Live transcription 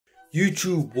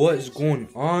YouTube, what is going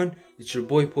on? It's your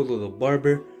boy Polo the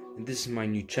Barber, and this is my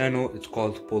new channel. It's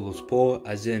called Polo's Pole,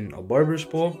 as in a barber's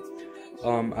pole.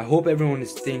 I hope everyone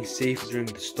is staying safe during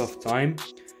this tough time.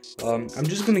 I'm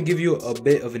just gonna give you a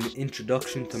bit of an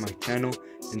introduction to my channel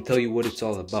and tell you what it's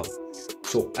all about.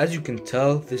 So as you can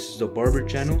tell, this is a barber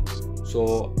channel,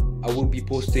 so I will be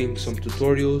posting some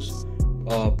tutorials,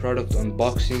 product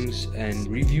unboxings and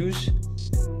reviews,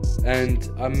 and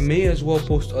I may as well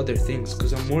post other things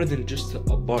because I'm more than just a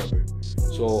barber.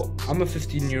 So I'm a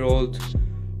 15-year-old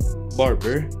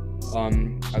barber.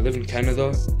 I live in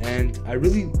Canada and I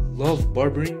really love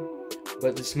barbering,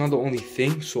 but it's not the only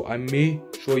thing, so I may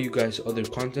show you guys other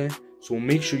content, so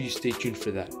make sure you stay tuned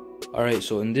for that. Alright,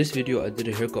 so in this video I did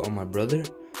a haircut on my brother.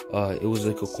 It was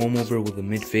like a comb over with a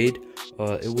mid fade.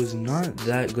 It was not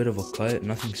that good of a cut,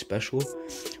 nothing special,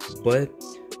 but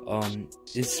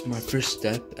it's my first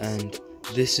step, and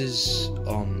this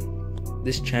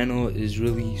channel is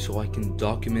really so I can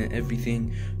document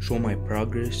everything, show my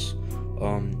progress,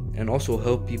 and also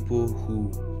help people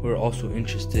who are also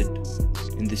interested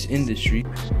in this industry.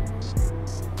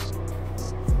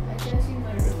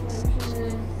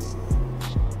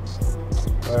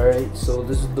 Alright, so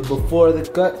this is the before the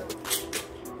cut.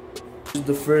 This is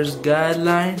the first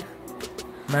guideline.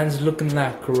 Man's looking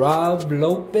like Rob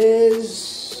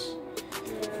Lopez.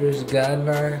 First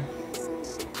guideline.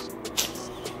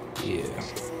 Yeah.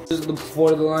 This is the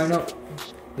before the lineup.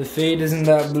 The fade isn't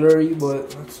that blurry, but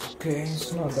that's okay.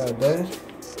 It's not that bad.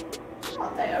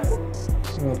 Not terrible.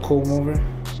 I'm gonna comb over.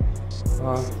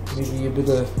 Maybe a bit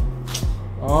of,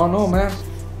 I don't know, man.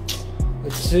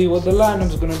 Let's see what the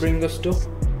lineup's gonna bring us to.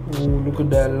 Ooh, look at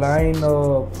that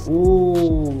lineup.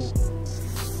 Ooh.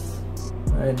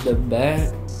 At the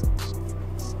back.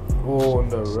 Oh, on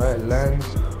the right line.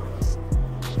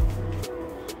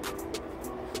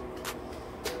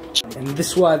 And this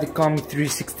is why they call me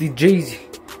 360 Jay-Z.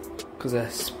 Cause I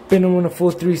spin them on a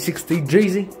full 360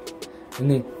 Jay-Z. And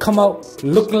then come out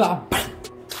looking like bang.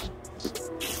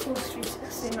 Full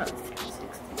 360, not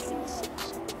 360.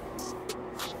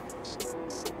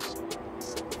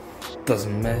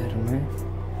 Doesn't matter, man.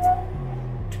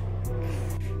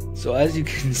 So as you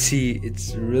can see,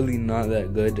 it's really not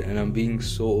that good, and I'm being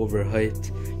so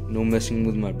overhyped, messing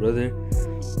with my brother,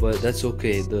 but that's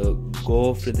okay. The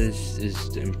goal for this is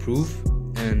to improve,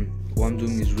 and what I'm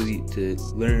doing is really to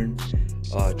learn,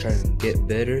 try to get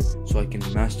better so I can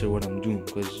master what I'm doing,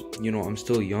 because I'm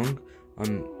still young.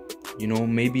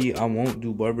 Maybe I won't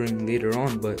do barbering later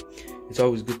on, but it's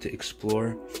always good to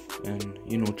explore and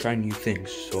try new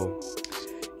things. So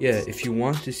yeah, if you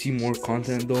want to see more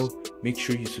content though, make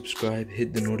sure you subscribe,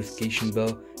 hit the notification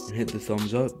bell, and hit the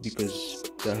thumbs up, because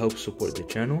that helps support the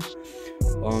channel.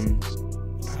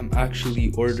 I'm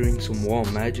actually ordering some wall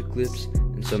magic clips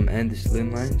and some Andy slim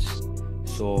lines,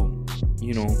 so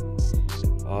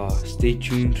stay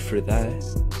tuned for that,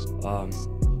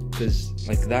 because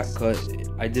like that cut,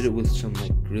 I did it with some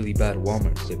like really bad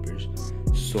Walmart clippers,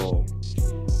 so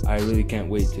I really can't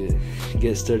wait to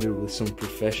get started with some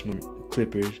professional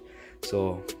clippers.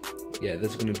 So yeah,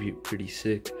 that's gonna be pretty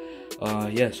sick.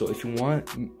 Yeah, so if you want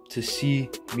to see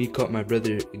me cut my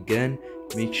brother again,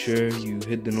 make sure you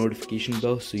hit the notification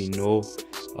bell so you know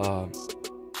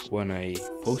when I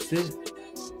post it.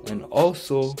 And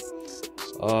also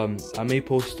I may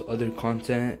post other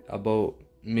content about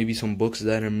maybe some books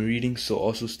that I'm reading, so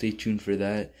also stay tuned for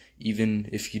that, even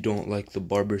if you don't like the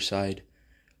barber side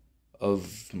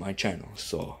of my channel.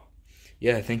 So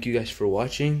yeah, thank you guys for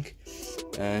watching,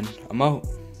 and I'm out.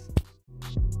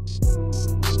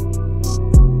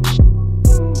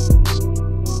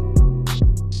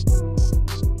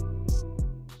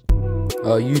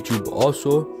 YouTube,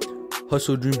 also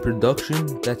Hustle Dream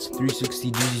Production, that's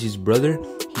 360 Jeezy's brother.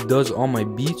 He does all my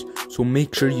beats, so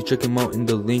make sure you check him out in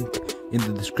the link in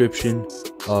the description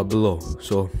below.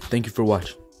 So thank you for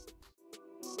watching.